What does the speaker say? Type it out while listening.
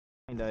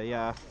Kinda,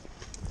 yeah.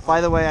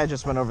 By the way, I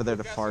just went over there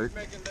to fart.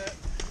 Okay,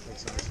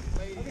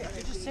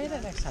 just say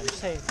that next time. Just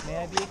say, may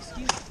I be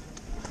excused?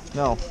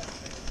 No.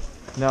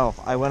 No,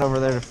 I went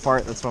over there to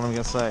fart, that's what I'm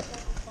gonna say.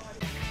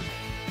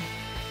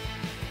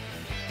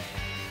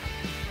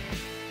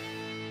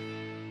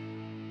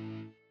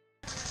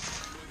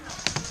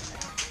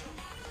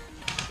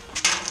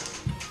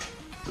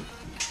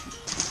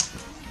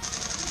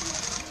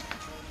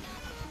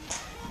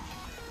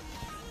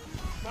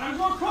 Might as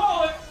well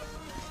call it!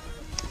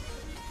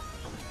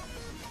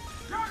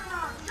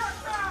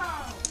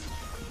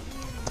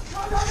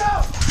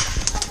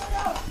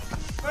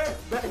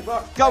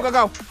 Go, go,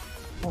 go!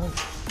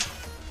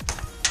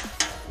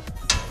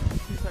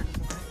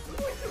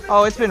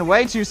 Oh, it's been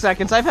way 2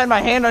 seconds. I've had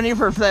my hand on you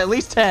for at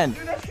least 10.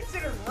 Dude, that's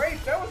considered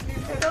rape. That wasn't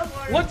even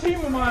like... What team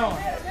am I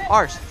on?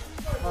 Ours.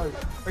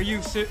 Are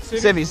you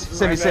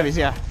Civvies,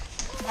 yeah.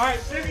 Alright,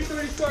 Civvy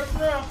 3 starts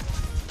now.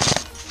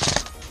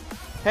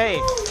 Hey.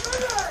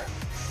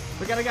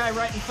 We got a guy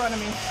right in front of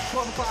me.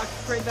 12 o'clock,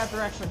 straight that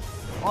direction.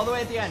 All the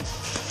way at the end.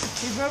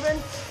 He's moving.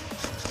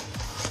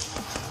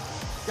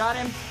 Got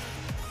him.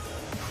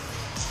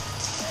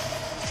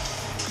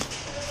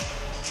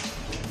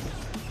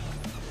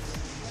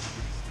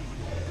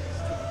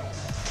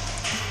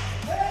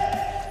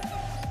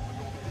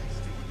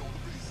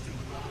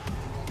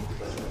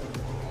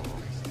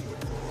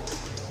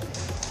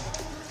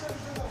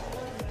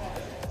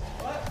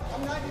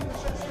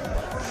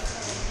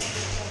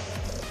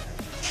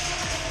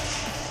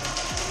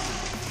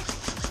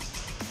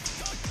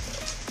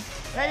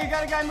 Hey, you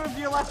got a guy move to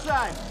your left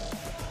side.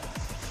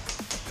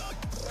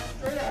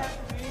 Straight ahead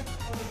for me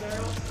on the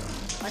barrel.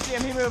 I see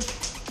him, he moved.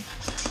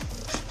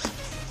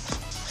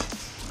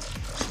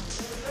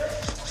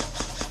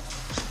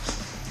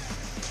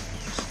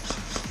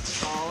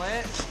 Call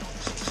it.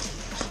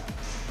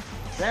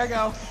 There you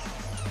go.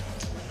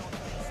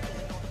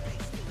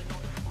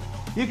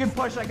 You can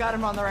push, I got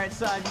him on the right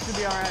side. You should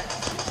be alright.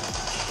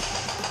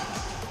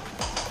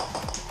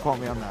 Quote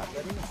me on that.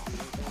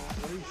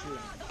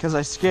 Because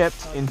I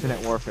skipped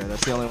Infinite Warfare.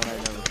 That's the only one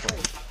I've ever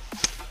played.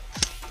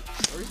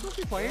 Are we supposed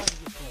to be playing?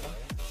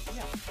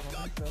 Yeah, I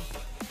think so.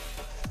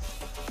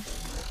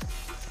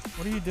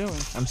 What are you doing?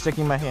 I'm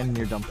sticking my hand in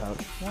your dump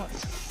pouch. What?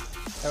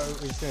 Oh,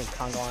 we're just doing a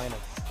conga line of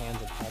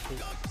hands and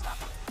touches.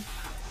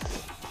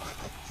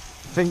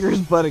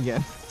 Fingers, butt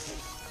again.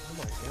 Oh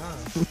my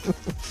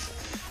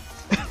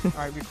god.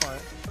 Alright, be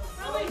quiet.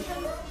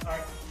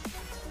 Alright.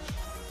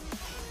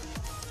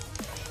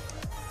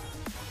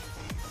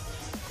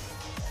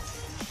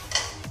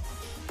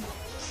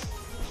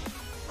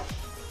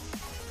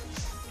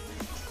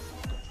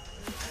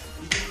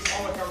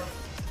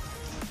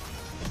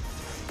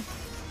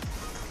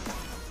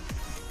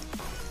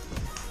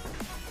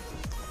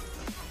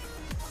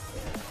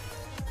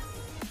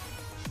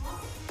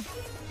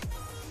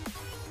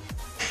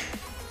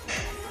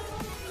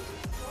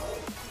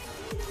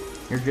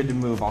 You're good to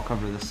move, I'll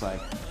cover this side.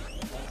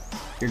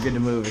 You're good to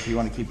move. If you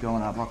want to keep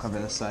going up, I'll cover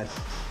this side.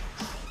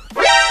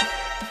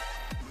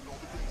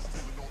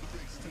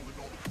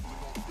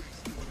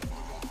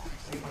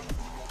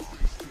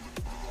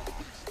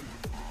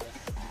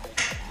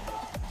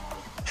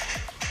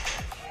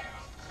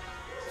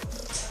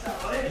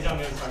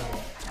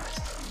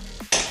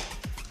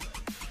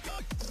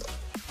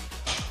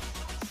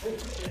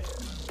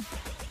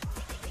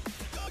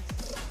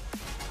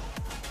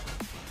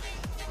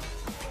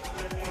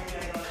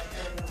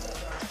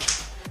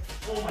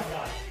 Oh my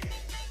god.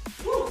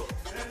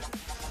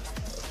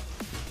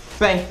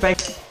 Bang, bang.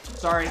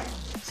 Sorry.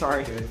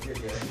 Sorry. Good, you're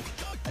good.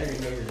 I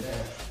didn't know you were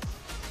there.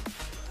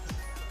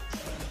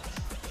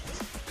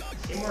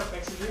 Teamwork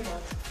makes the dream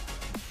work.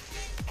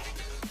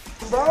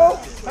 Bro,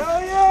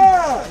 hell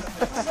yeah!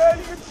 Man,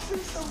 you get to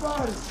shoot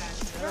somebody.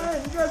 Man,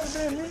 you guys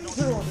have been mean to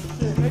him and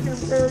shit, making him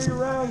carry you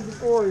around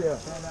before you. Man,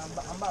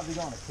 I'm about to be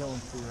going to killing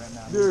spree right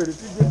now. Dude,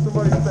 if you get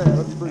somebody to say,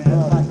 that's pretty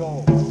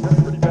badass.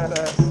 That's pretty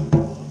badass.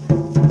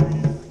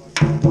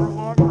 For a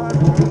long time, I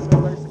used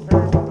to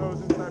carry one of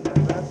those inside my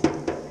vest,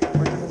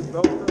 like in this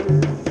Velcro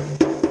here,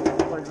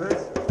 like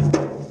this.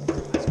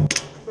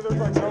 So there's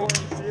like nowhere to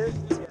see it.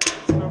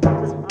 So I don't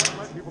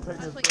let people take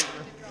this picture.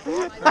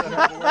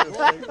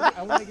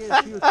 I want to get a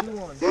 2-2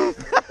 one.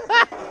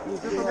 Is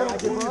this a little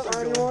police or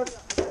anyone?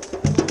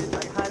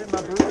 Like hide in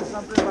my boot or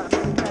something, but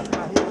I'm catching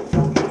my heel.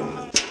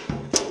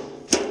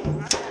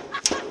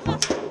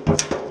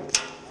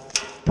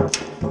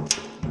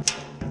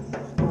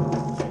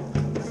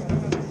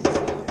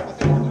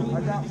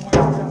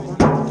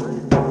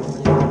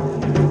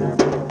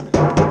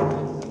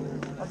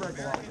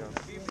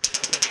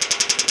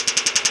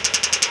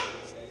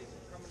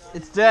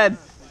 It's dead.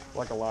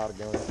 Like a lot of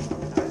guns.